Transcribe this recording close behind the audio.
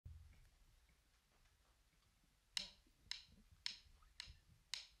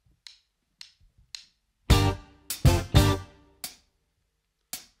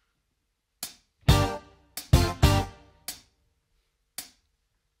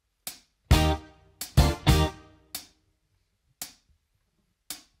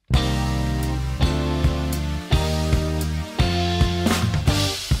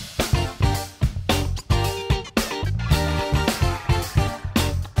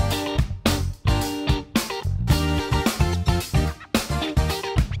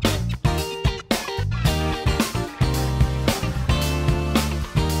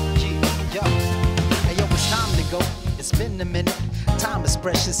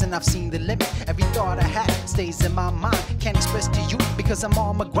limits and I've seen the limit. Every thought I had stays in my mind. Can't express to you because I'm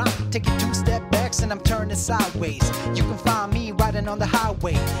on my grind. Taking 2 step backs and I'm turning sideways. You can find me riding on the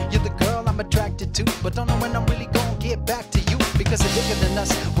highway. You're the girl I'm attracted to, but don't know when I'm really gonna get back to you. Because it's bigger than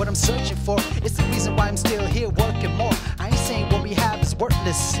us, what I'm searching for. It's the reason why I'm still here working more. I ain't saying what we have is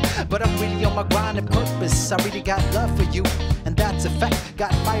worthless, but I'm really on my grind and purpose. I really got love for you, and that's a fact.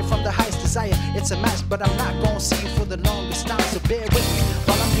 Got fire from the highest desire, it's a match. But I'm not gonna see you for the longest time, so bear with me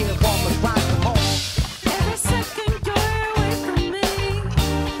while I'm here on my grind. Come on. Every second you're away from me,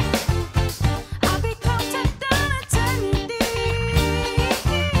 I'll be counting down eternity.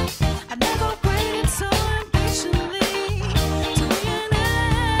 I never waited so impatiently to reunite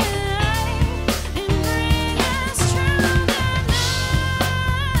and bring us true tonight.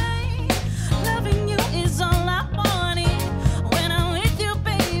 Loving you is all I wanted. When I'm with you,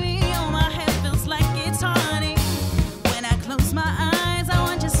 baby, oh, my head feels like it's haunting. When I close my eyes, I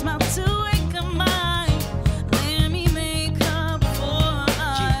want your smile to wake up mine. Let me make up for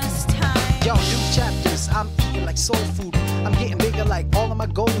us time. Yo, new chapters, I'm eating like soul food. I'm getting bigger like all of my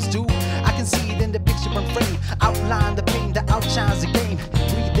goals do. I can see it in the picture and frame. Outline the pain that outshines the game.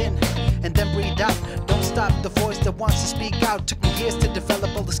 Breathe in and then breathe out. Don't stop the voice that wants to speak out. Took me years to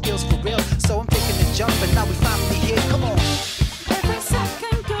develop all the skills for real. So I'm taking the jump and now we finally here. Come on. Every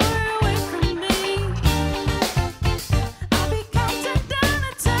second you're away from me, I'll be counting down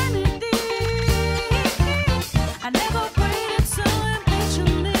eternity. I never waited so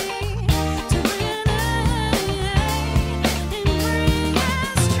impatiently to reunite and bring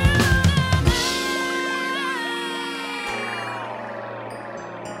us true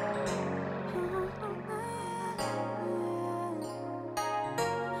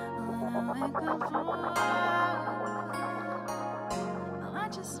I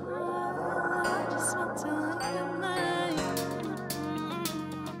just want to look at mine.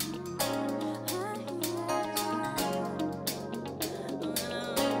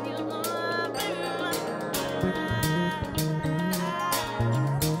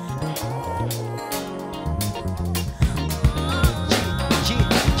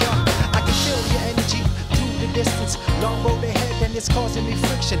 I can feel your energy through the distance. Long road ahead and it's causing me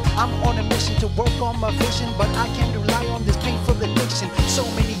friction. I'm on a mission to work on my vision, but I can't rely on this painful addiction. So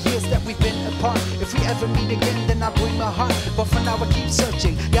many years that we've been apart. If we ever meet again, then I bring my heart. But for now I keep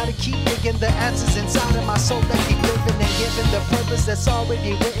searching. Gotta keep digging the answers inside of my soul that keep living and giving the purpose that's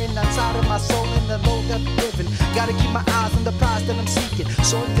already written outside of my soul in the load that I'm living. Gotta keep my eyes on the prize that I'm seeking.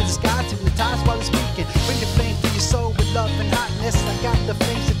 Soaring to the sky, hypnotized while I'm speaking. Bring the flame to your soul with love and hotness. I got the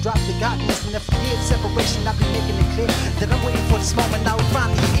flames to drop the godness. And if we get separation, I'll be making it clear that I'm waiting for this moment. Now we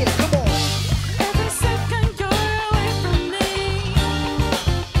finally